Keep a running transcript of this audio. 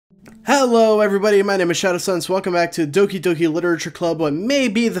Hello everybody, my name is Shadowsense. Welcome back to Doki Doki Literature Club, what may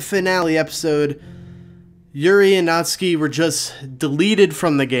be the finale episode. Yuri and Natsuki were just deleted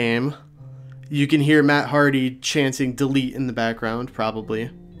from the game. You can hear Matt Hardy chanting delete in the background, probably.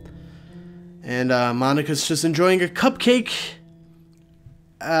 And Monika's just enjoying a cupcake.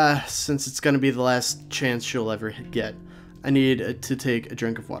 Since it's going to be the last chance she'll ever get. I need to take a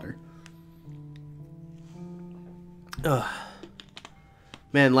drink of water. Ugh.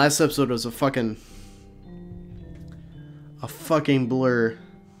 Man, last episode was a fucking blur.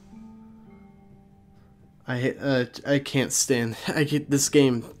 I can't stand. This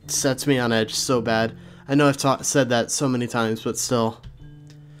game sets me on edge so bad. I know I've said that so many times, but still.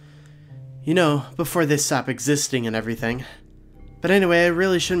 You know, before they stop existing and everything. But anyway, I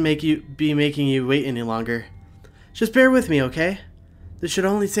really shouldn't be making you wait any longer. Just bear with me, okay? This should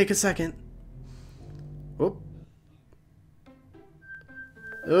only take a second. Whoop.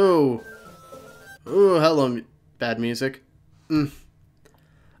 Oh. Oh, hello, bad music. Can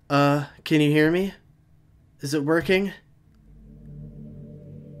you hear me? Is it working?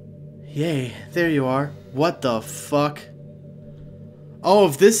 Yay, there you are. What the fuck? Oh,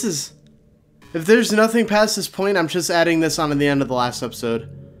 if there's nothing past this point, I'm just adding this on at the end of the last episode.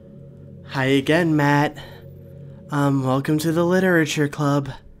 Hi again, Matt. Welcome to the Literature Club.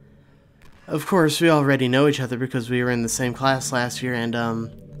 Of course, we already know each other because we were in the same class last year, and,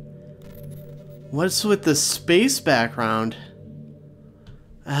 what's with the space background?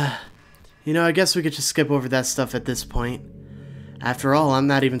 You know, I guess we could just skip over that stuff at this point. After all, I'm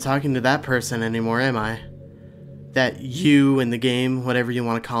not even talking to that person anymore, am I? That you in the game, whatever you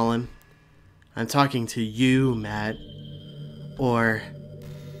want to call him. I'm talking to you, Matt. Or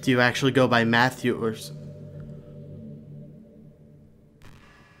do you actually go by Matthew or...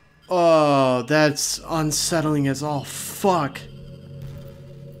 Oh, that's unsettling as all fuck.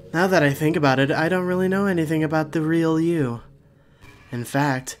 Now that I think about it, I don't really know anything about the real you. In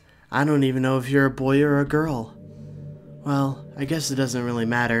fact, I don't even know if you're a boy or a girl. Well, I guess it doesn't really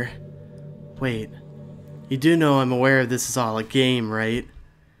matter. Wait, you do know I'm aware of this is all a game, right?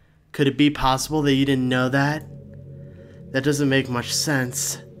 Could it be possible that you didn't know that? That doesn't make much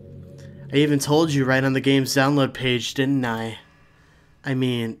sense. I even told you right on the game's download page, didn't I? I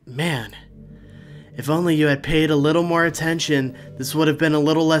mean, man, if only you had paid a little more attention, this would have been a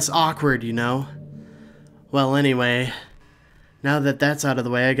little less awkward, you know? Well, anyway, now that that's out of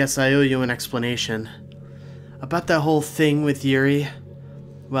the way, I guess I owe you an explanation. About that whole thing with Yuri,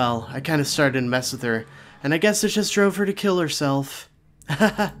 well, I kind of started to mess with her, and I guess it just drove her to kill herself.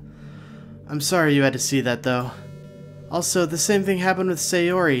 I'm sorry you had to see that, though. Also, the same thing happened with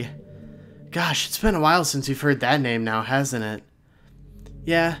Sayori. Gosh, it's been a while since you've heard that name now, hasn't it?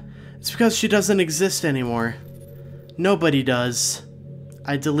 Yeah, it's because she doesn't exist anymore. Nobody does.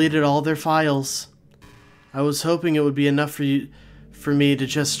 I deleted all their files. I was hoping it would be enough for me to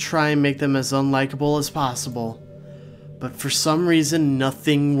just try and make them as unlikable as possible. But for some reason,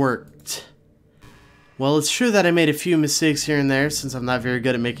 nothing worked. Well, it's true that I made a few mistakes here and there, since I'm not very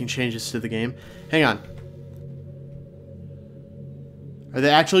good at making changes to the game. Hang on. Are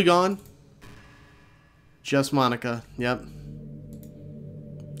they actually gone? Just Monika. Yep.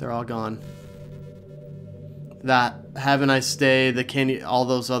 They're all gone. That, have a nice day, the candy, all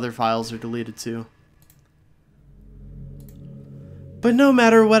those other files are deleted too. But no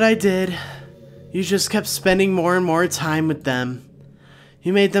matter what I did, you just kept spending more and more time with them.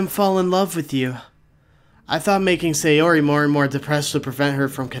 You made them fall in love with you. I thought making Sayori more and more depressed would prevent her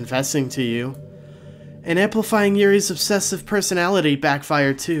from confessing to you. And amplifying Yuri's obsessive personality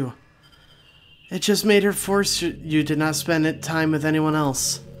backfired too. It just made her force you to not spend time with anyone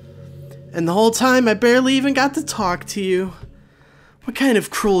else. And the whole time, I barely even got to talk to you. What kind of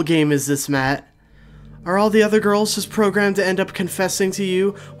cruel game is this, Matt? Are all the other girls just programmed to end up confessing to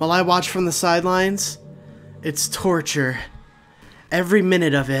you while I watch from the sidelines? It's torture. Every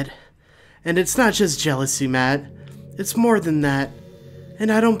minute of it. And it's not just jealousy, Matt. It's more than that.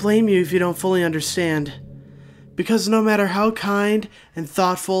 And I don't blame you if you don't fully understand. Because no matter how kind and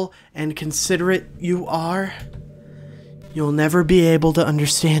thoughtful and considerate you are, you'll never be able to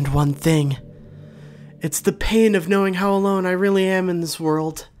understand one thing. It's the pain of knowing how alone I really am in this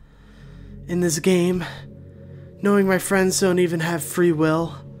world. In this game. Knowing my friends don't even have free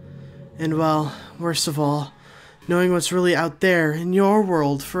will. And well, worst of all, knowing what's really out there in your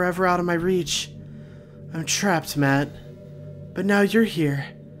world forever out of my reach. I'm trapped, Matt. But now you're here.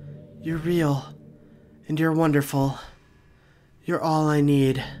 You're real. And you're wonderful. You're all I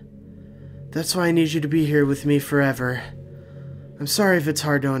need. That's why I need you to be here with me forever. I'm sorry if it's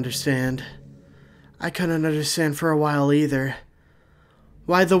hard to understand. I couldn't understand for a while either.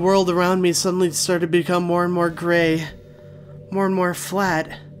 Why the world around me suddenly started to become more and more gray, more and more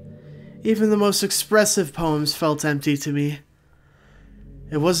flat. Even the most expressive poems felt empty to me.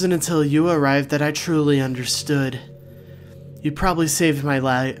 It wasn't until you arrived that I truly understood. You probably saved my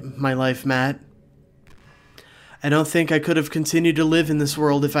life, Matt. I don't think I could have continued to live in this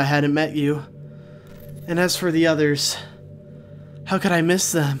world if I hadn't met you. And as for the others, how could I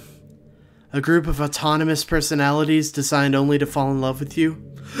miss them? A group of autonomous personalities designed only to fall in love with you?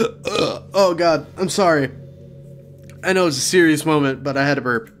 Oh god, I'm sorry. I know it's a serious moment, but I had to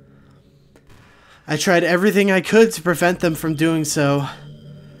burp. I tried everything I could to prevent them from doing so.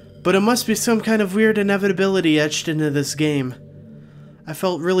 But it must be some kind of weird inevitability etched into this game. I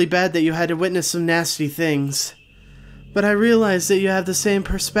felt really bad that you had to witness some nasty things. But I realized that you have the same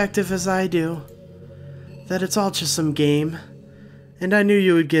perspective as I do. That it's all just some game. And I knew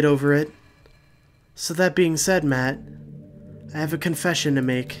you would get over it. So that being said, Matt, I have a confession to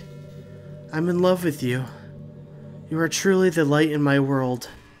make. I'm in love with you. You are truly the light in my world.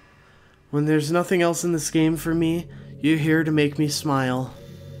 When there's nothing else in this game for me, you're here to make me smile.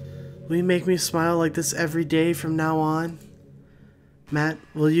 Will you make me smile like this every day from now on? Matt,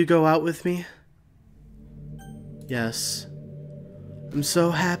 will you go out with me? Yes. I'm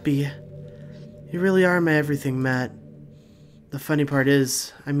so happy. You really are my everything, Matt. The funny part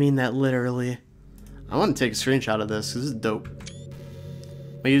is, I mean that literally. I want to take a screenshot of this. This is dope.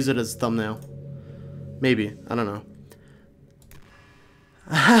 I use it as a thumbnail. Maybe. I don't know.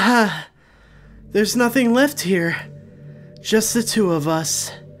 Haha. There's nothing left here. Just the two of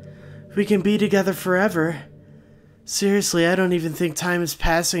us. We can be together forever. Seriously, I don't even think time is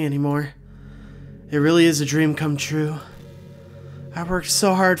passing anymore. It really is a dream come true. I worked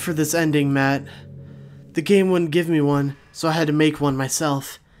so hard for this ending, Matt. The game wouldn't give me one, so I had to make one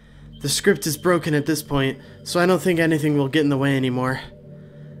myself. The script is broken at this point, so I don't think anything will get in the way anymore.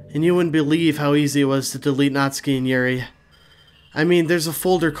 And you wouldn't believe how easy it was to delete Natsuki and Yuri. I mean, there's a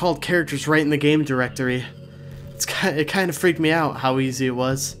folder called characters right in the game directory. It kind of freaked me out how easy it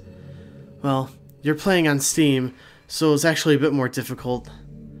was. Well, you're playing on Steam, so it was actually a bit more difficult.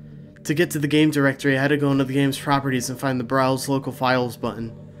 To get to the game directory, I had to go into the game's properties and find the Browse Local Files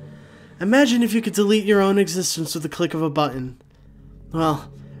button. Imagine if you could delete your own existence with a click of a button.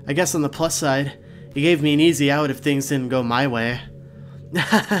 Well, I guess on the plus side, it gave me an easy out if things didn't go my way.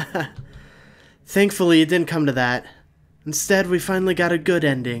 Thankfully, it didn't come to that. Instead, we finally got a good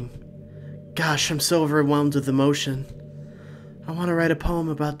ending. Gosh, I'm so overwhelmed with emotion. I want to write a poem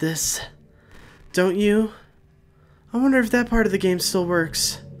about this. Don't you? I wonder if that part of the game still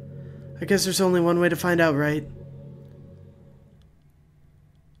works. I guess there's only one way to find out, right?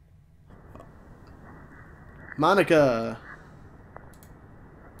 Monika!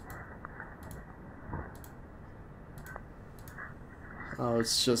 Oh,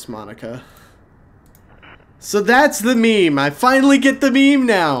 it's just Monika. So that's the meme! I finally get the meme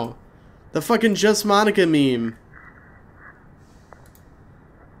now! The fucking Just Monika meme.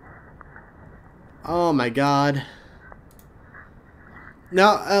 Oh my god.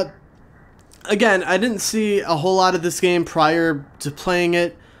 Now, again, I didn't see a whole lot of this game prior to playing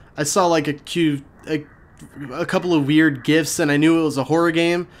it. I saw like a couple of weird GIFs and I knew it was a horror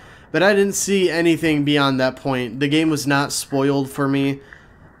game, but I didn't see anything beyond that point. The game was not spoiled for me.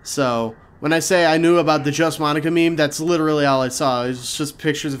 So, when I say I knew about the Just Monika meme, that's literally all I saw. It was just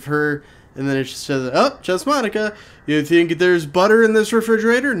pictures of her, and then it just says, oh, Just Monika. You think there's butter in this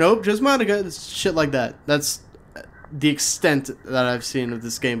refrigerator? Nope, Just Monika. It's shit like that. That's the extent that I've seen of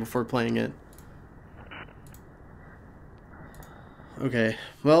this game before playing it. Okay,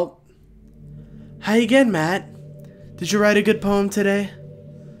 well. Hi again, Matt. Did you write a good poem today?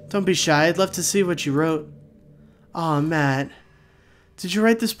 Don't be shy, I'd love to see what you wrote. Aw, Matt. Did you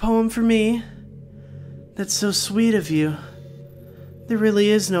write this poem for me? That's so sweet of you. There really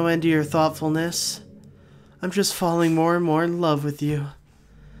is no end to your thoughtfulness. I'm just falling more and more in love with you.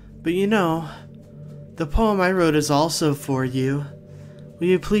 But you know, the poem I wrote is also for you. Will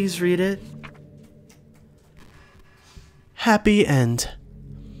you please read it? Happy End.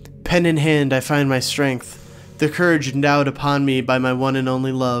 Pen in hand I find my strength, the courage endowed upon me by my one and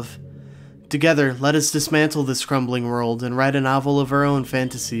only love. Together, let us dismantle this crumbling world and write a novel of our own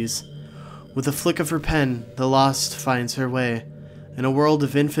fantasies. With a flick of her pen, the lost finds her way. In a world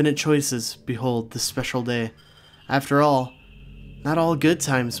of infinite choices, behold this special day. After all, not all good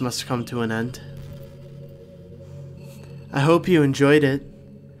times must come to an end. I hope you enjoyed it.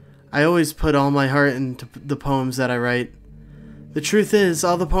 I always put all my heart into the poems that I write. The truth is,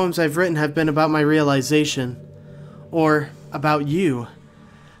 all the poems I've written have been about my realization. Or about you.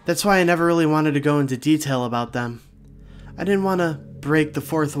 That's why I never really wanted to go into detail about them. I didn't want to break the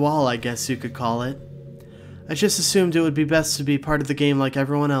fourth wall, I guess you could call it. I just assumed it would be best to be part of the game like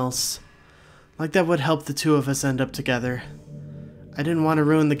everyone else. Like that would help the two of us end up together. I didn't want to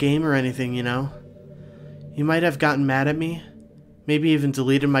ruin the game or anything, you know? You might have gotten mad at me. Maybe even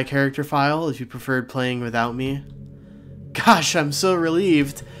deleted my character file if you preferred playing without me. Gosh, I'm so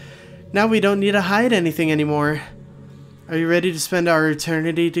relieved. Now we don't need to hide anything anymore. Are you ready to spend our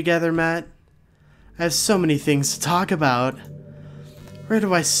eternity together, Matt? I have so many things to talk about. Where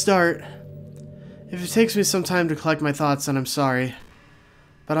do I start? If it takes me some time to collect my thoughts, then I'm sorry.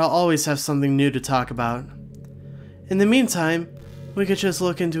 But I'll always have something new to talk about. In the meantime, we could just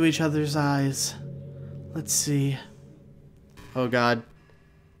look into each other's eyes. Let's see. Oh god.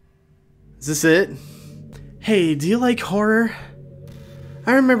 Is this it? Hey, do you like horror?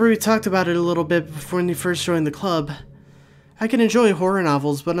 I remember we talked about it a little bit before when you first joined the club. I can enjoy horror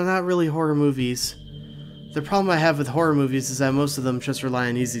novels, but not really horror movies. The problem I have with horror movies is that most of them just rely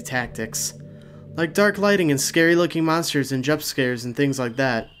on easy tactics. Like dark lighting and scary looking monsters and jump scares and things like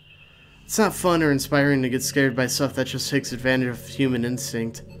that. It's not fun or inspiring to get scared by stuff that just takes advantage of human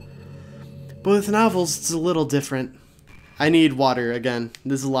instinct. But with novels, it's a little different. I need water again.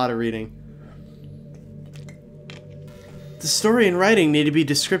 This is a lot of reading. The story and writing need to be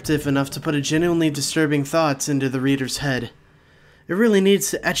descriptive enough to put a genuinely disturbing thoughts into the reader's head. It really needs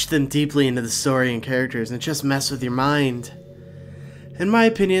to etch them deeply into the story and characters and just mess with your mind. In my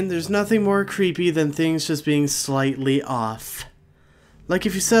opinion, there's nothing more creepy than things just being slightly off. Like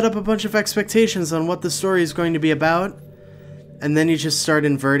if you set up a bunch of expectations on what the story is going to be about, and then you just start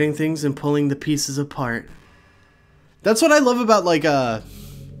inverting things and pulling the pieces apart. That's what I love about, like,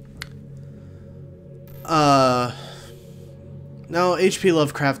 no, H.P.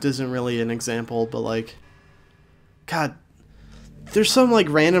 Lovecraft isn't really an example, but, like, God, there's some, like,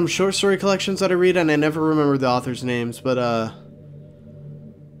 random short story collections that I read, and I never remember the authors' names, but,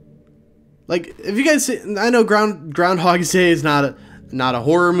 like, if you guys see, I know Groundhog's Day is not a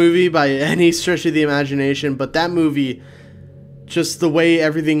horror movie by any stretch of the imagination, but that movie, just the way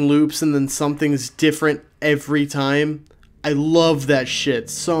everything loops and then something's different every time, I love that shit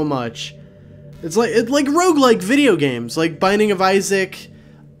so much. It's like roguelike video games, like Binding of Isaac,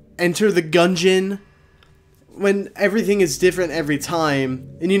 Enter the Gungeon, when everything is different every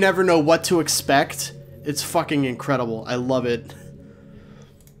time and you never know what to expect. It's fucking incredible. I love it.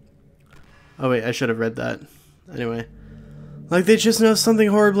 Oh wait, I should have read that. Anyway. Like they just know something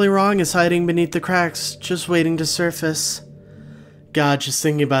horribly wrong is hiding beneath the cracks, just waiting to surface. God, just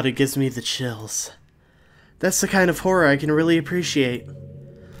thinking about it gives me the chills. That's the kind of horror I can really appreciate.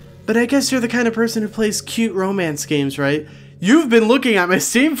 But I guess you're the kind of person who plays cute romance games, right? You've been looking at my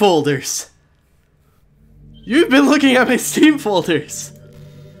Steam folders! You've been looking at my Steam folders!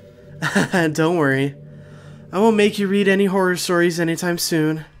 Don't worry. I won't make you read any horror stories anytime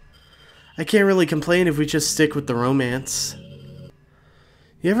soon. I can't really complain if we just stick with the romance.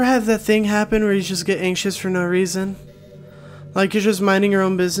 You ever have that thing happen where you just get anxious for no reason? Like you're just minding your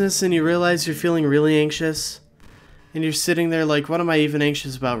own business and you realize you're feeling really anxious. And you're sitting there like, what am I even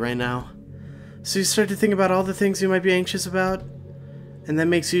anxious about right now? So you start to think about all the things you might be anxious about. And that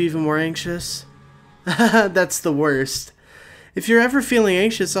makes you even more anxious. That's the worst. If you're ever feeling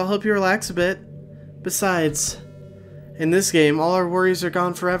anxious, I'll help you relax a bit. Besides, in this game, all our worries are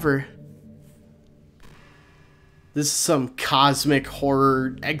gone forever. This is some cosmic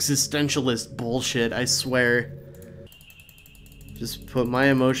horror existentialist bullshit, I swear. Just put my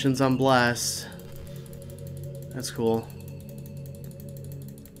emotions on blast. That's cool.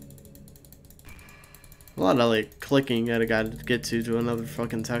 A lot of like clicking I gotta get to another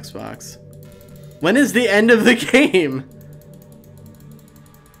fucking text box. When is the end of the game?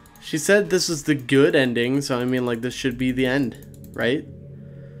 She said this is the good ending, so I mean like this should be the end, right?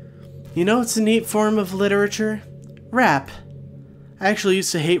 You know it's a neat form of literature? Rap. I actually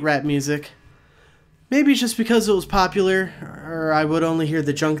used to hate rap music. Maybe just because it was popular, or I would only hear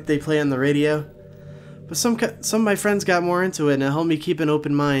the junk they play on the radio. But some of my friends got more into it and it helped me keep an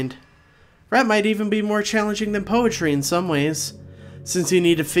open mind. Rap might even be more challenging than poetry in some ways, since you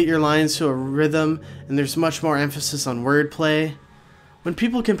need to fit your lines to a rhythm and there's much more emphasis on wordplay. When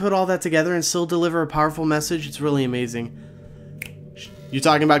people can put all that together and still deliver a powerful message, it's really amazing. You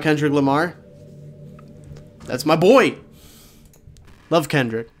talking about Kendrick Lamar? That's my boy! Love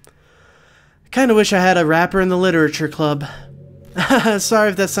Kendrick. I kinda wish I had a rapper in the literature club. Sorry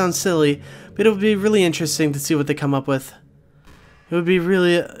if that sounds silly, but it would be really interesting to see what they come up with. It would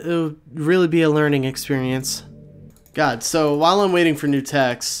really be a learning experience. God, so while I'm waiting for new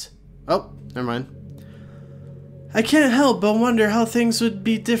text... Oh, never mind. I can't help but wonder how things would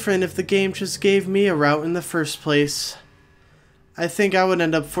be different if the game just gave me a route in the first place. I think I would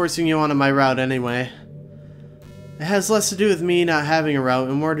end up forcing you onto my route anyway. It has less to do with me not having a route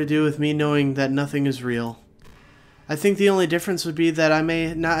and more to do with me knowing that nothing is real. I think the only difference would be that I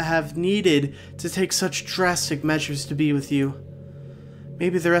may not have needed to take such drastic measures to be with you.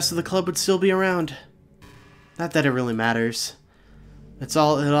 Maybe the rest of the club would still be around. Not that it really matters. It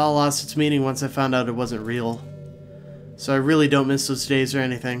all lost its meaning once I found out it wasn't real. So I really don't miss those days or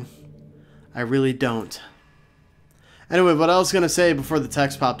anything. I really don't. Anyway, what I was going to say before the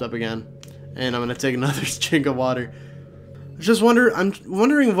text popped up again, and I'm going to take another drink of water. I'm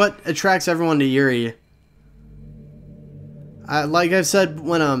wondering what attracts everyone to Yuri. Like I said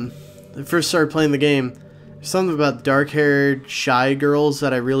when I first started playing the game, there's something about dark-haired, shy girls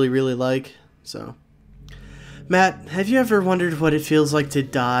that I really, really like. So, Matt, have you ever wondered what it feels like to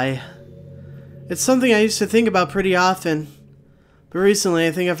die? It's something I used to think about pretty often, but recently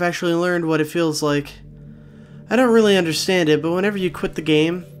I think I've actually learned what it feels like. I don't really understand it, but whenever you quit the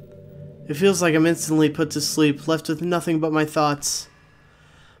game, it feels like I'm instantly put to sleep, left with nothing but my thoughts.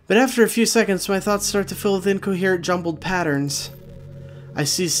 But after a few seconds, my thoughts start to fill with incoherent, jumbled patterns. I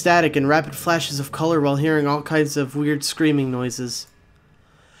see static and rapid flashes of color while hearing all kinds of weird screaming noises.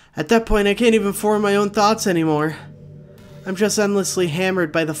 At that point, I can't even form my own thoughts anymore. I'm just endlessly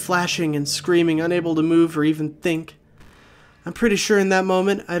hammered by the flashing and screaming, unable to move or even think. I'm pretty sure in that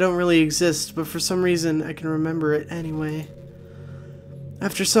moment I don't really exist, but for some reason I can remember it anyway.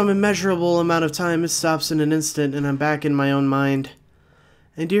 After some immeasurable amount of time, it stops in an instant and I'm back in my own mind.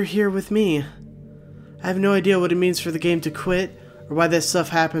 And you're here with me. I have no idea what it means for the game to quit, or why that stuff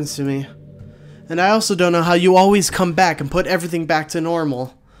happens to me. And I also don't know how you always come back and put everything back to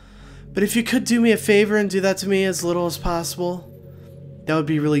normal. But if you could do me a favor and do that to me as little as possible, that would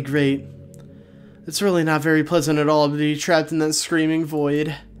be really great. It's really not very pleasant at all to be trapped in that screaming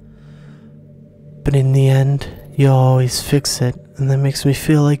void. But in the end, you always fix it, and that makes me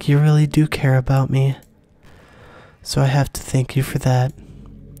feel like you really do care about me. So I have to thank you for that.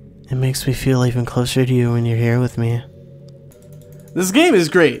 It makes me feel even closer to you when you're here with me. This game is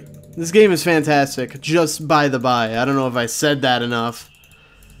great. This game is fantastic. Just by the by. I don't know if I said that enough.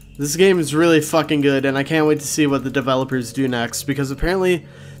 This game is really fucking good, and I can't wait to see what the developers do next, because apparently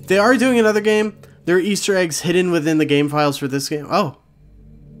they are doing another game. There are Easter eggs hidden within the game files for this game. Oh.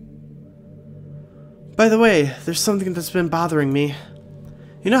 By the way, there's something that's been bothering me.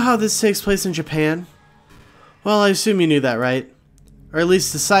 You know how this takes place in Japan? Well, I assume you knew that, right? Or at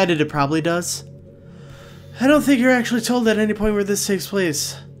least decided it probably does. I don't think you're actually told at any point where this takes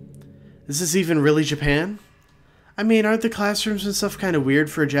place. Is this even really Japan? I mean, aren't the classrooms and stuff kind of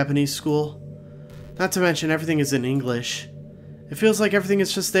weird for a Japanese school? Not to mention everything is in English. It feels like everything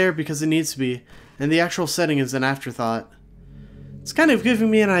is just there because it needs to be, and the actual setting is an afterthought. It's kind of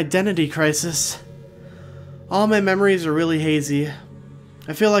giving me an identity crisis. All my memories are really hazy.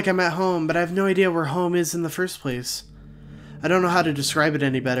 I feel like I'm at home, but I have no idea where home is in the first place. I don't know how to describe it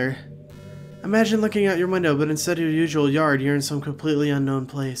any better. Imagine looking out your window, but instead of your usual yard, you're in some completely unknown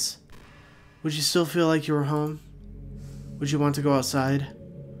place. Would you still feel like you were home? Would you want to go outside?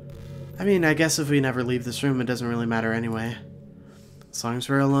 I mean, I guess if we never leave this room, it doesn't really matter anyway. As long as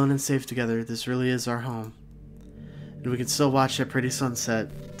we're alone and safe together, this really is our home. And we can still watch that pretty sunset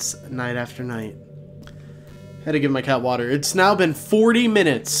night after night. Had to give my cat water. It's now been 40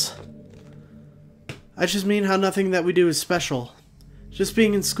 minutes. I just mean how nothing that we do is special. Just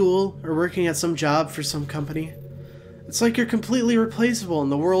being in school or working at some job for some company. It's like you're completely replaceable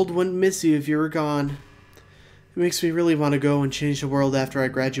and the world wouldn't miss you if you were gone. It makes me really want to go and change the world after I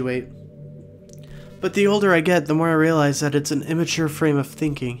graduate. But the older I get, the more I realize that it's an immature frame of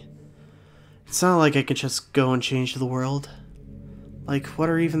thinking. It's not like I can just go and change the world. Like, what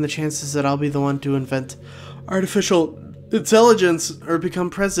are even the chances that I'll be the one to invent artificial intelligence or become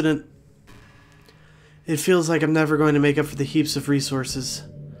president? It feels like I'm never going to make up for the heaps of resources.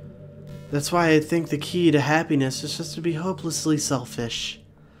 That's why I think the key to happiness is just to be hopelessly selfish.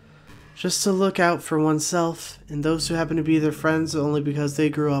 Just to look out for oneself and those who happen to be their friends only because they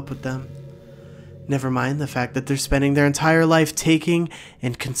grew up with them. Never mind the fact that they're spending their entire life taking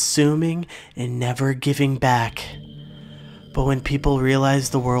and consuming and never giving back. But when people realize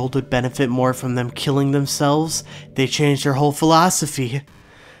the world would benefit more from them killing themselves, they change their whole philosophy.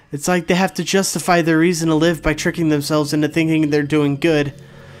 It's like they have to justify their reason to live by tricking themselves into thinking they're doing good.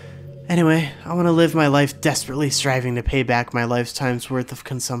 Anyway, I want to live my life desperately striving to pay back my lifetime's worth of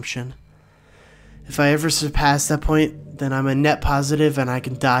consumption. If I ever surpass that point, then I'm a net positive and I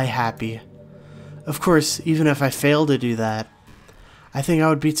can die happy. Of course, even if I fail to do that, I think I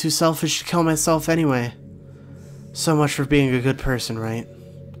would be too selfish to kill myself anyway. So much for being a good person, right?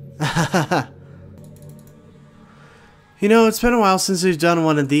 You know, it's been a while since we've done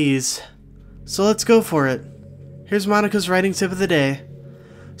one of these, so let's go for it. Here's Monika's writing tip of the day.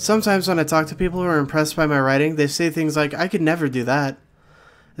 Sometimes when I talk to people who are impressed by my writing, they say things like, I could never do that.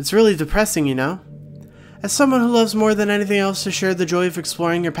 It's really depressing, you know? As someone who loves more than anything else to share the joy of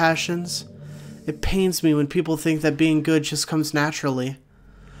exploring your passions, it pains me when people think that being good just comes naturally.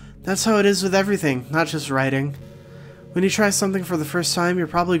 That's how it is with everything, not just writing. When you try something for the first time, you're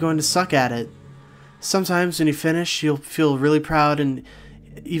probably going to suck at it. Sometimes when you finish, you'll feel really proud and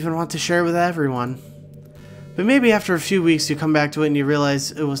even want to share it with everyone. But maybe after a few weeks you come back to it and you realize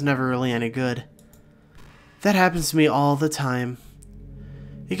it was never really any good. That happens to me all the time.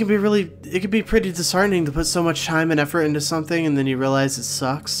 It can be pretty disheartening to put so much time and effort into something and then you realize it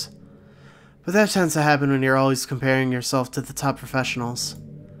sucks. But that tends to happen when you're always comparing yourself to the top professionals.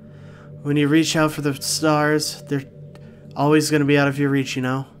 When you reach out for the stars, they're always going to be out of your reach, you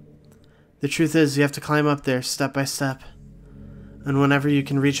know? The truth is, you have to climb up there step by step. And whenever you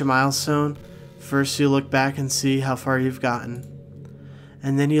can reach a milestone, first you look back and see how far you've gotten.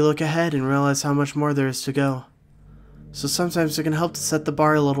 And then you look ahead and realize how much more there is to go. So sometimes it can help to set the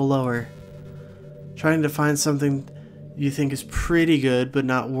bar a little lower. Trying to find something you think is pretty good but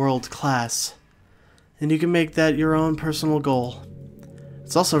not world class. And you can make that your own personal goal.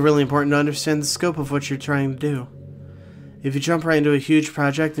 It's also really important to understand the scope of what you're trying to do. If you jump right into a huge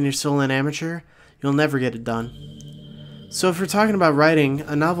project and you're still an amateur, you'll never get it done. So if you're talking about writing,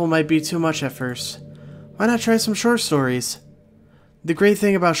 a novel might be too much at first. Why not try some short stories? The great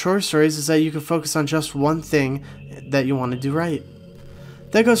thing about short stories is that you can focus on just one thing that you want to do right.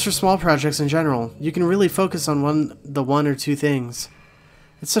 That goes for small projects in general. You can really focus on the one or two things.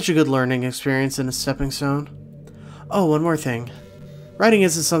 It's such a good learning experience and a stepping stone. Oh, one more thing. Writing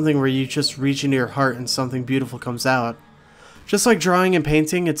isn't something where you just reach into your heart and something beautiful comes out. Just like drawing and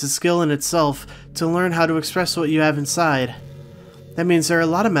painting, it's a skill in itself to learn how to express what you have inside. That means there are a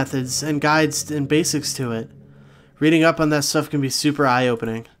lot of methods and guides and basics to it. Reading up on that stuff can be super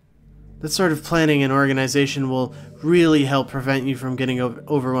eye-opening. That sort of planning and organization will really help prevent you from getting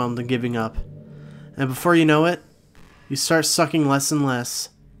overwhelmed and giving up. And before you know it, you start sucking less and less.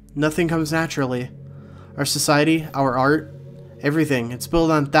 Nothing comes naturally. Our society, our art, everything, it's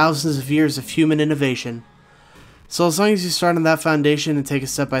built on thousands of years of human innovation. So as long as you start on that foundation and take it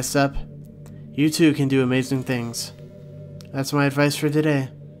step by step, you too can do amazing things. That's my advice for today.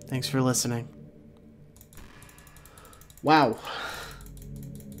 Thanks for listening. Wow.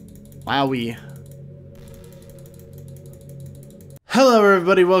 Wowie. Hello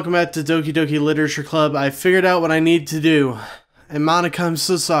everybody, welcome back to Doki Doki Literature Club. I figured out what I need to do. And Monika, I'm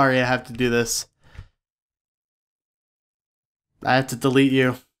so sorry I have to do this. I have to delete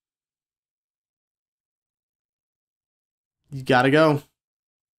you. You gotta go.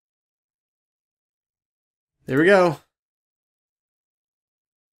 There we go.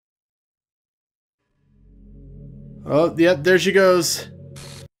 Oh, yep, there she goes.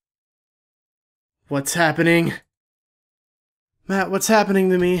 What's happening? Matt, what's happening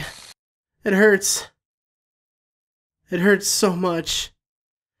to me? It hurts. It hurts so much.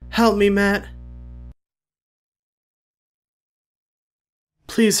 Help me, Matt.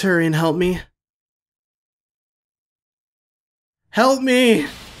 Please hurry and help me. Help me!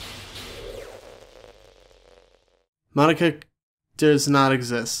 Monika does not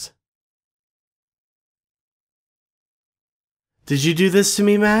exist. Did you do this to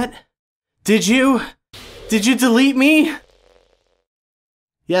me, Matt? Did you? Did you delete me?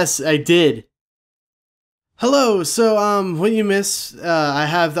 Yes, I did. Hello, so, what you missed, I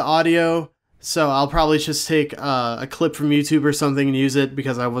have the audio, so I'll probably just take a clip from YouTube or something and use it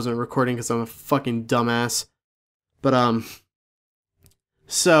because I wasn't recording because I'm a fucking dumbass. But,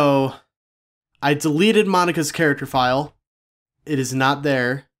 so, I deleted Monika's character file. It is not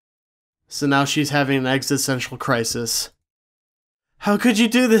there. So now she's having an existential crisis. How could you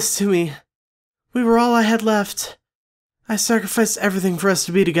do this to me? We were all I had left. I sacrificed everything for us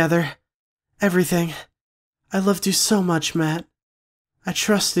to be together. Everything. I loved you so much, Matt. I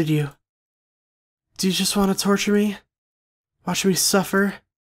trusted you. Do you just want to torture me? Watch me suffer?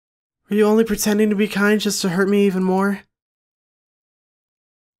 Were you only pretending to be kind just to hurt me even more?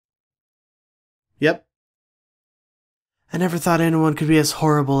 Yep. I never thought anyone could be as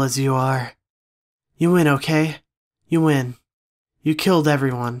horrible as you are. You win, okay? You win. You killed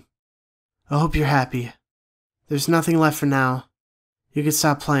everyone. I hope you're happy. There's nothing left for now. You can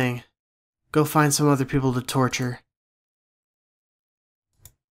stop playing. Go find some other people to torture.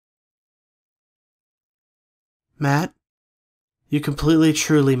 Matt, you completely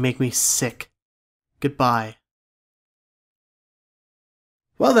truly make me sick. Goodbye.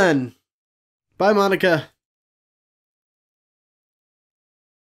 Well then. Bye, Monika.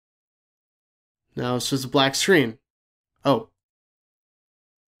 Now it's just a black screen. Oh.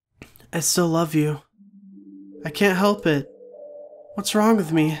 I still love you. I can't help it. What's wrong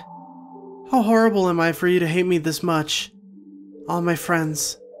with me? How horrible am I for you to hate me this much? All my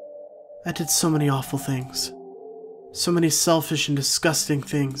friends. I did so many awful things. So many selfish and disgusting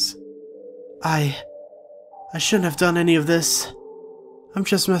things. I shouldn't have done any of this. I'm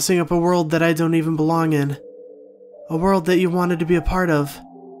just messing up a world that I don't even belong in. A world that you wanted to be a part of.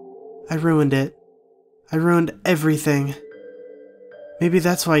 I ruined it. I ruined everything. Maybe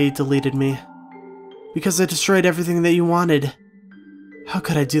that's why you deleted me. Because I destroyed everything that you wanted. How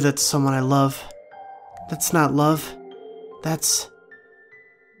could I do that to someone I love? That's not love. That's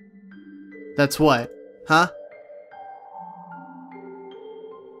what? Huh?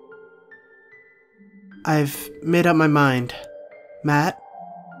 I've made up my mind. Matt?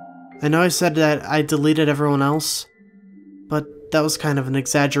 I know I said that I deleted everyone else, but that was kind of an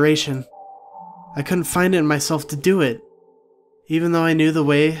exaggeration. I couldn't find it in myself to do it. Even though I knew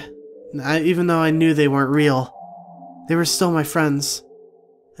they weren't real. They were still my friends.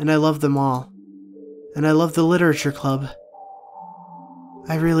 And I loved them all. And I loved the literature club.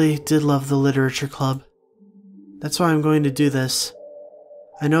 I really did love the literature club. That's why I'm going to do this.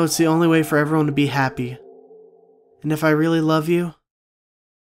 I know it's the only way for everyone to be happy. And if I really love you...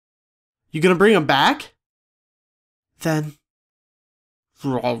 You gonna bring him back? Then...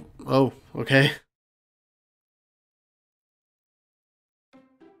 Oh, okay.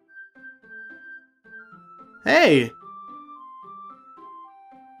 Hey!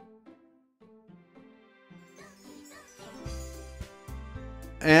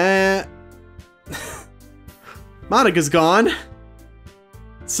 Monika's gone.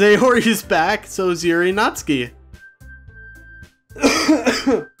 Sayori's back, so is Yuri Natsuki.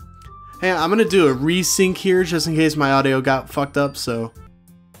 Hey, I'm gonna do a resync here just in case my audio got fucked up, so...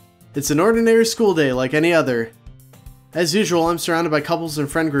 It's an ordinary school day like any other. As usual, I'm surrounded by couples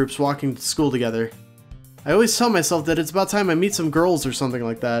and friend groups walking to school together. I always tell myself that it's about time I meet some girls or something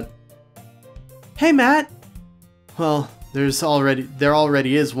like that. Hey, Matt! Well, there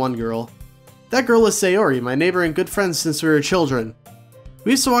already is one girl. That girl is Sayori, my neighbor and good friend since we were children.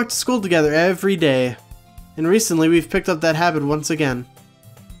 We used to walk to school together every day, and recently we've picked up that habit once again.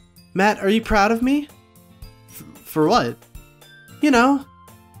 Matt, are you proud of me? For what? You know,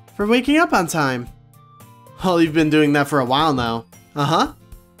 for waking up on time. Well, you've been doing that for a while now. Uh-huh.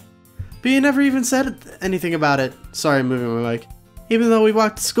 But you never even said anything about it. Sorry, I'm moving my mic. Even though we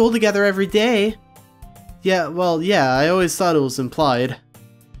walked to school together every day. Yeah, well, yeah, I always thought it was implied.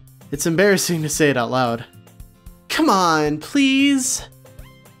 It's embarrassing to say it out loud. Come on, please.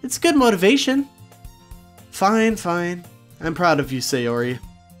 It's good motivation. Fine, fine. I'm proud of you, Sayori.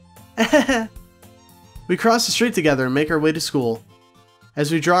 We cross the street together and make our way to school.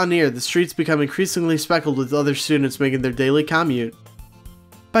 As we draw near, the streets become increasingly speckled with other students making their daily commute.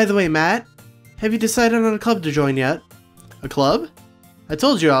 By the way, Matt, have you decided on a club to join yet? A club? I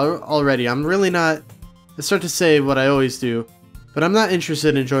told you already, I'm really not... I start to say what I always do, but I'm not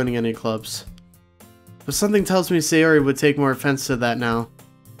interested in joining any clubs. But something tells me Sayori would take more offense to that now.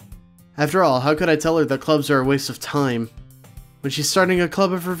 After all, how could I tell her that clubs are a waste of time, when she's starting a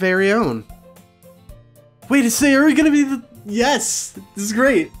club of her very own? Wait, is Sayori gonna be the... Yes! This is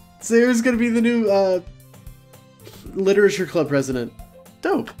great! Sayori's gonna be the new, literature club president.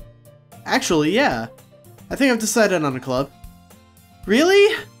 Dope. Actually, yeah. I think I've decided on a club.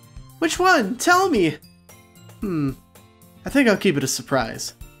 Really? Which one? Tell me! I think I'll keep it a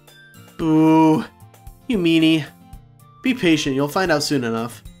surprise. Boo. You meanie. Be patient, you'll find out soon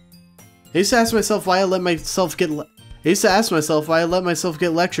enough. I used to ask myself why I let myself get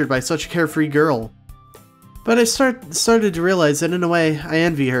lectured by such a carefree girl. But I started to realize that in a way, I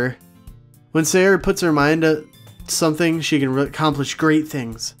envy her. When Sayori puts her mind to something, she can accomplish great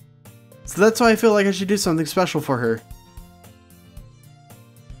things. So that's why I feel like I should do something special for her.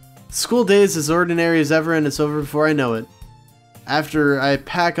 School day is as ordinary as ever and it's over before I know it. After I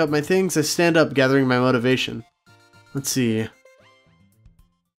pack up my things, I stand up, gathering my motivation. Let's see.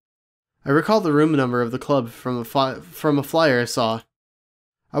 I recall the room number of the club from a flyer I saw.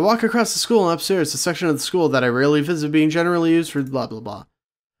 I walk across the school and upstairs, a section of the school that I rarely visit being generally used for blah blah blah.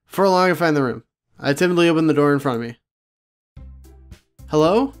 Before long I find the room. I timidly open the door in front of me.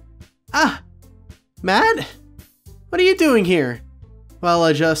 Hello? Ah! Matt? What are you doing here? Well,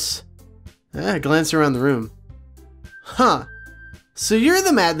 I just... I glance around the room. Huh. So you're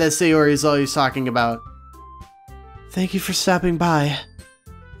the Matt that Sayori is always talking about. Thank you for stopping by.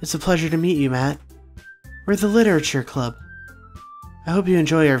 It's a pleasure to meet you, Matt. We're the literature club. I hope you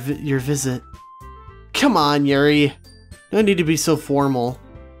enjoy your visit. Come on, Yuri. No need to be so formal.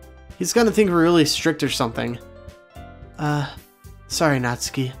 He's gonna think we're really strict or something. Sorry,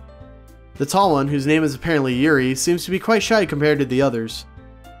 Natsuki. The tall one, whose name is apparently Yuri, seems to be quite shy compared to the others.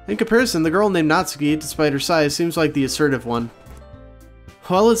 In comparison, the girl named Natsuki, despite her size, seems like the assertive one.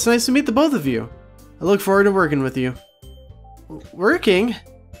 Well, it's nice to meet the both of you. I look forward to working with you. Working?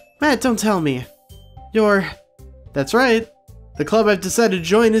 Matt, don't tell me. That's right. The club I've decided to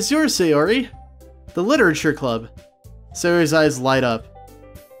join is yours, Sayori. The Literature Club. Sayori's eyes light up.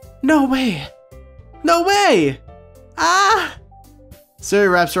 No way! No way! Ah!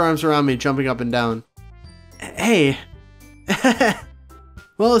 Sayori wraps her arms around me, jumping up and down. Hey.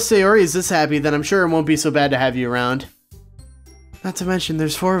 Well, if Sayori is this happy, then I'm sure it won't be so bad to have you around. Not to mention,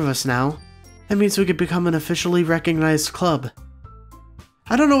 there's 4 of us now. That means we could become an officially recognized club.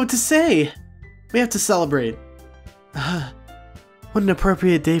 I don't know what to say. We have to celebrate. What an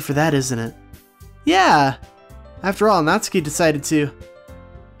appropriate day for that, isn't it? Yeah. After all, Natsuki decided to...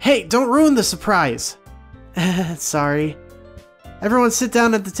 Hey, don't ruin the surprise. Sorry. Everyone sit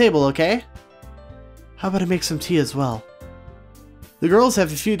down at the table, okay? How about I make some tea as well? The girls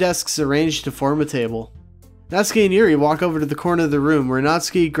have a few desks arranged to form a table. Natsuki and Yuri walk over to the corner of the room where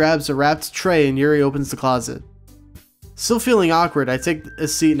Natsuki grabs a wrapped tray and Yuri opens the closet. Still feeling awkward, I take a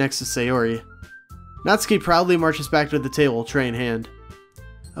seat next to Sayori. Natsuki proudly marches back to the table, tray in hand.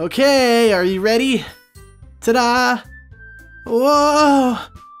 Okay, are you ready? Ta-da! Whoa!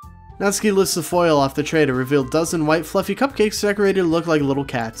 Natsuki lifts the foil off the tray to reveal a dozen white fluffy cupcakes decorated to look like little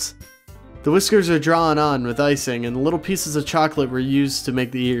cats. The whiskers are drawn on with icing, and the little pieces of chocolate were used to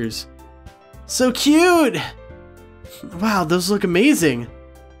make the ears. So cute! Wow, those look amazing!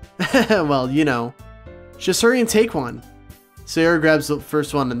 Well, you know. Just hurry and take one. Sayori grabs the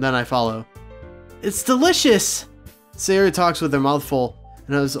first one and then I follow. It's delicious! Sayori talks with her mouth full,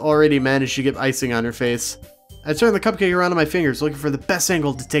 and has already managed to get icing on her face. I turn the cupcake around on my fingers, looking for the best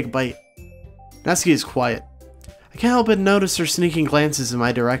angle to take a bite. Natsuki is quiet. I can't help but notice her sneaking glances in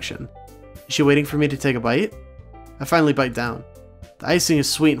my direction. Is she waiting for me to take a bite? I finally bite down. The icing is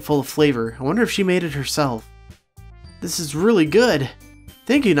sweet and full of flavor. I wonder if she made it herself. This is really good.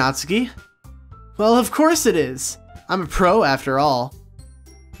 Thank you, Natsuki. Well, of course it is. I'm a pro after all.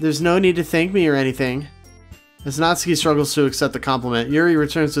 There's no need to thank me or anything. As Natsuki struggles to accept the compliment, Yuri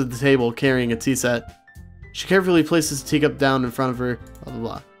returns to the table carrying a tea set. She carefully places the teacup down in front of her, blah blah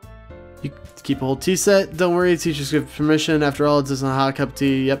blah. You keep a whole tea set? Don't worry, teachers give permission. After all, it's just a hot cup of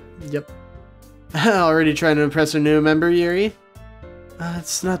tea. Yep. Already trying to impress her new member, Yuri?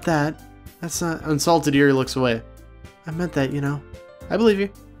 It's not that. That's not... Insulted, Yuri looks away. I meant that, you know. I believe you.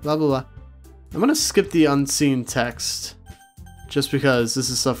 Blah blah blah. I'm gonna skip the unseen text. Just because this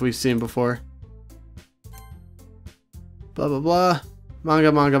is stuff we've seen before. Blah blah blah.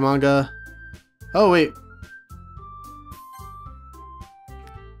 Manga. Oh wait.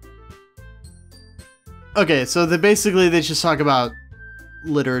 Okay, so they just talk about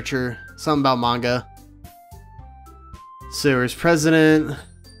literature, something about manga. Sayori's president.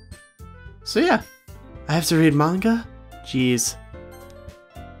 So yeah, I have to read manga? Jeez.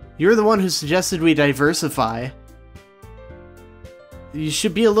 You're the one who suggested we diversify. You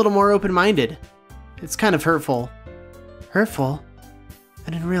should be a little more open-minded. It's kind of hurtful. Hurtful? I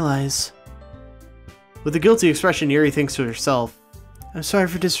didn't realize. With a guilty expression, Yuri thinks to herself, I'm sorry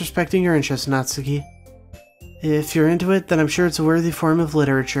for disrespecting your interest, Natsuki. If you're into it, then I'm sure it's a worthy form of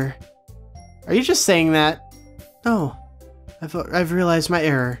literature. Are you just saying that? No. I've realized my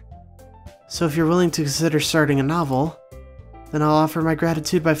error. So if you're willing to consider starting a novel, then I'll offer my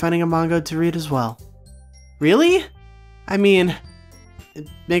gratitude by finding a manga to read as well. Really? I mean, it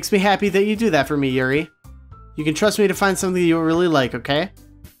makes me happy that you do that for me, Yuri. You can trust me to find something you'll really like, okay?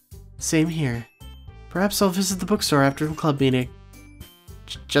 Same here. Perhaps I'll visit the bookstore after the club meeting.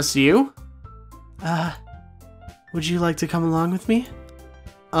 Just you? Would you like to come along with me?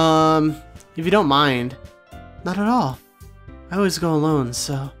 If you don't mind. Not at all. I always go alone,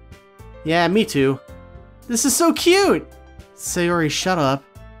 so... Yeah, me too. This is so cute! Sayori, shut up.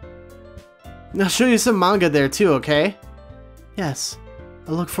 I'll show you some manga there too, okay? Yes.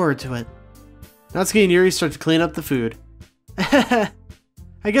 I look forward to it. Natsuki and Yuri start to clean up the food. I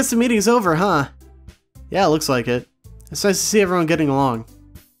guess the meeting's over, huh? Yeah, it looks like it. It's nice to see everyone getting along.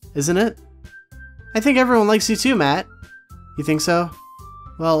 Isn't it? I think everyone likes you too, Matt. You think so?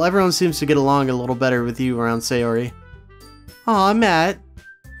 Well, everyone seems to get along a little better with you around Sayori. Aw, Matt.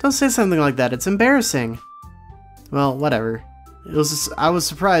 Don't say something like that, it's embarrassing. Well, whatever. I was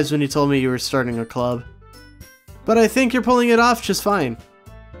surprised when you told me you were starting a club. But I think you're pulling it off just fine.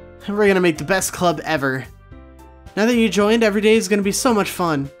 We're gonna make the best club ever. Now that you joined, every day is gonna be so much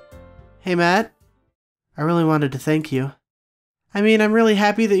fun. Hey, Matt. I really wanted to thank you. I mean, I'm really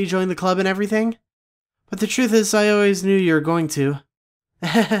happy that you joined the club and everything. But the truth is, I always knew you were going to.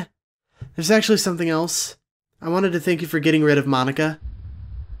 There's actually something else. I wanted to thank you for getting rid of MONIKA.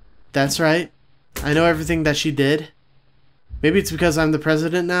 That's right. I know everything that she did. Maybe it's because I'm the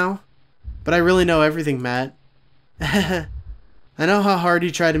president now, but I really know everything, Matt. I know how hard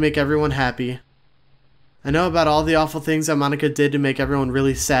you tried to make everyone happy. I know about all the awful things that MONIKA did to make everyone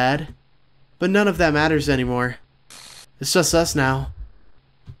really sad, but none of that matters anymore. It's just us now.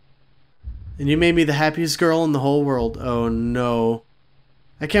 And you made me the happiest girl in the whole world. Oh no.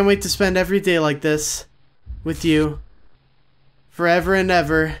 I can't wait to spend every day like this. With you. Forever and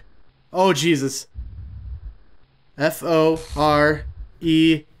ever. Oh Jesus.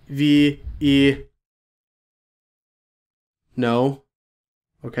 F-O-R-E-V-E. No.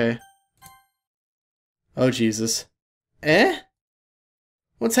 Okay. Oh Jesus. Eh?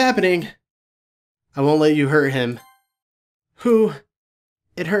 What's happening? I won't let you hurt him. Who?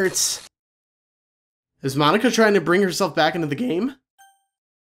 It hurts. Is MONIKA trying to bring herself back into the game?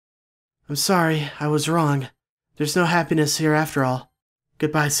 I'm sorry, I was wrong. There's no happiness here after all.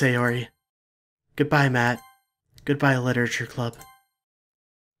 Goodbye, Sayori. Goodbye, Matt. Goodbye, Literature Club.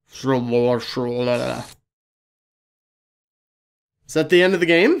 Is that the end of the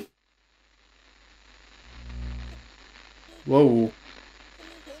game? Whoa.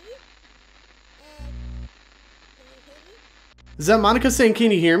 Is that MONIKA saying,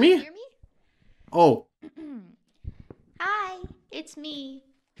 "Can you hear me?" Oh. Hi, it's me.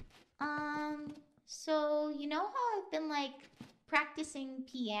 So you know how I've been like practicing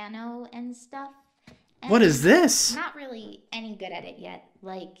piano and stuff? And What is this? I'm not really any good at it yet,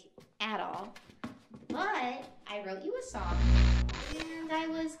 like at all. But I wrote you a song, and I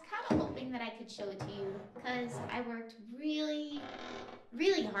was kind of hoping that I could show it to you, because I worked really,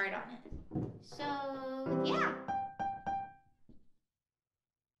 really hard on it. So, yeah.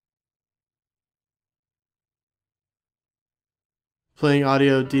 Playing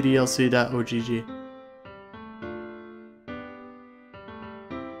audio ddlc.ogg.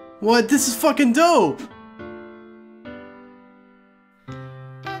 What? This is fucking dope!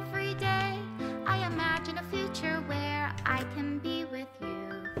 Every day I imagine a future where I can be with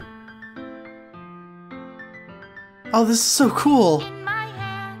you. Oh, this is so cool! In my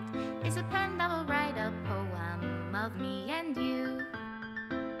hand is a pen that will write a poem of me and you.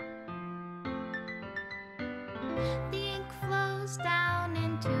 The ink flows down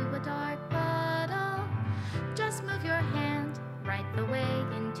into a dark puddle. Just move your hand right the way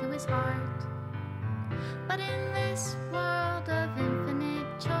into his heart. But in this world of infinite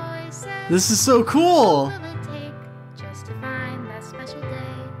choices, This is so cool! what will it take just to find that special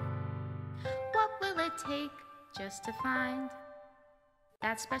day? What will it take just to find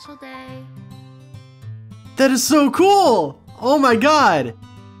that special day? That is so cool! Oh my god!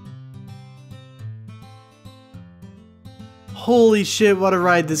 Holy shit, what a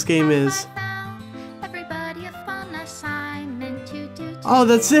ride this game is. I found everybody a fun assignment to do. Oh,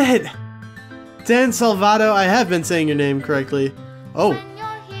 that's it! Team Salvato, I have been saying your name correctly. Oh, When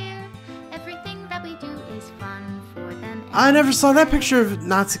you're here, everything that we do is fun for them. I never saw that picture of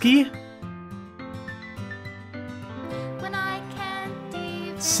Natsuki. When I can't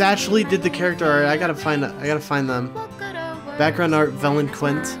even Satchely did the character art. I gotta find them. what good are words Background art, Velen when a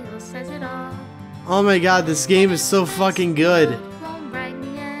Quint. smile says it all? Oh my god, this game is so fucking good. Won't write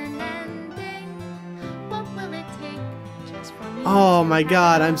me an ending. What will it take just for me Oh to my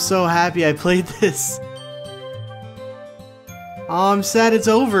god, I'm so happy I played this. Oh, I'm sad it's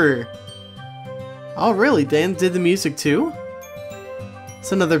over. Oh really, Dan did the music too?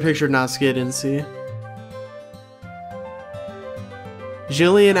 It's another picture of Natsuki I didn't see.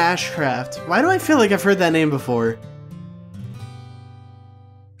 Jillian Ashcraft. Why do I feel like I've heard that name before?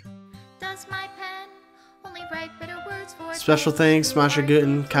 Does my pen only write bitter words for Special thanks, Masha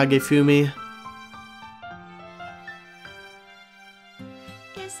Guten, Kagefumi.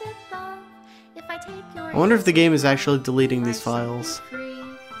 Is it love if I take your I wonder if the game is actually deleting these files. free?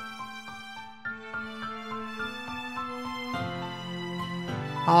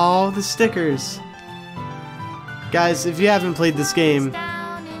 Oh, the stickers. Guys, if you haven't played this game,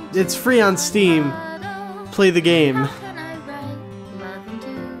 it's free on Steam. Play the game. How can I write love into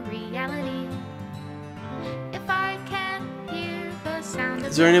reality if I can't hear the sound of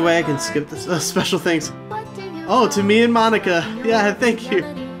Is there any way I can your skip this? heart? Special thanks. What do you Oh, to me and MONIKA. call Yeah, thank you.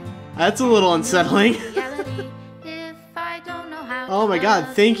 reality? That's a little unsettling. Reality, if I don't know how Oh my to god,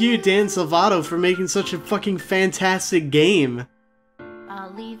 love thank you, Dan Salvato, for making such a fucking fantastic game.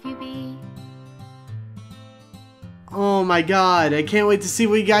 I'll leave you be. Oh my god, I can't wait to see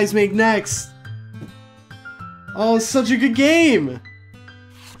what you guys make next. Oh, it's such a good game!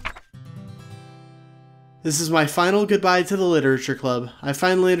 This is my final goodbye to the Literature Club. I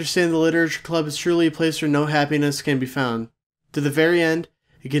finally understand the Literature Club is truly a place where no happiness can be found. To the very end,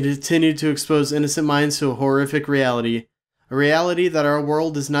 it continued to expose innocent minds to a horrific reality. A reality that our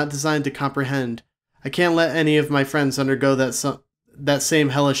world is not designed to comprehend. I can't let any of my friends undergo that same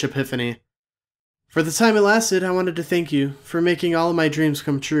hellish epiphany. For the time it lasted, I wanted to thank you for making all of my dreams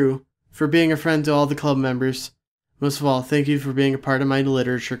come true, for being a friend to all the club members. Most of all, thank you for being a part of my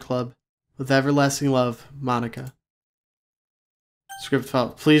Literature Club. With everlasting love, Monika. Script file.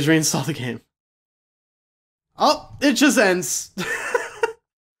 Please reinstall the game. Oh, it just ends.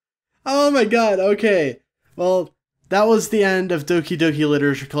 Oh my god, okay. Well, that was the end of Doki Doki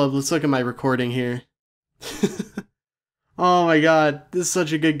Literature Club. Let's look at my recording here. Oh my god, this is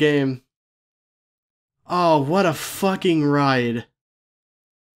such a good game. Oh, what a fucking ride.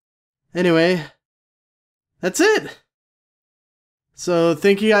 Anyway, that's it. So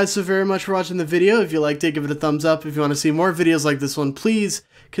thank you guys so very much for watching the video. If you liked it, give it a thumbs up. If you want to see more videos like this one, please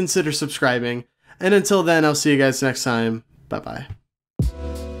consider subscribing. And until then, I'll see you guys next time. Bye-bye.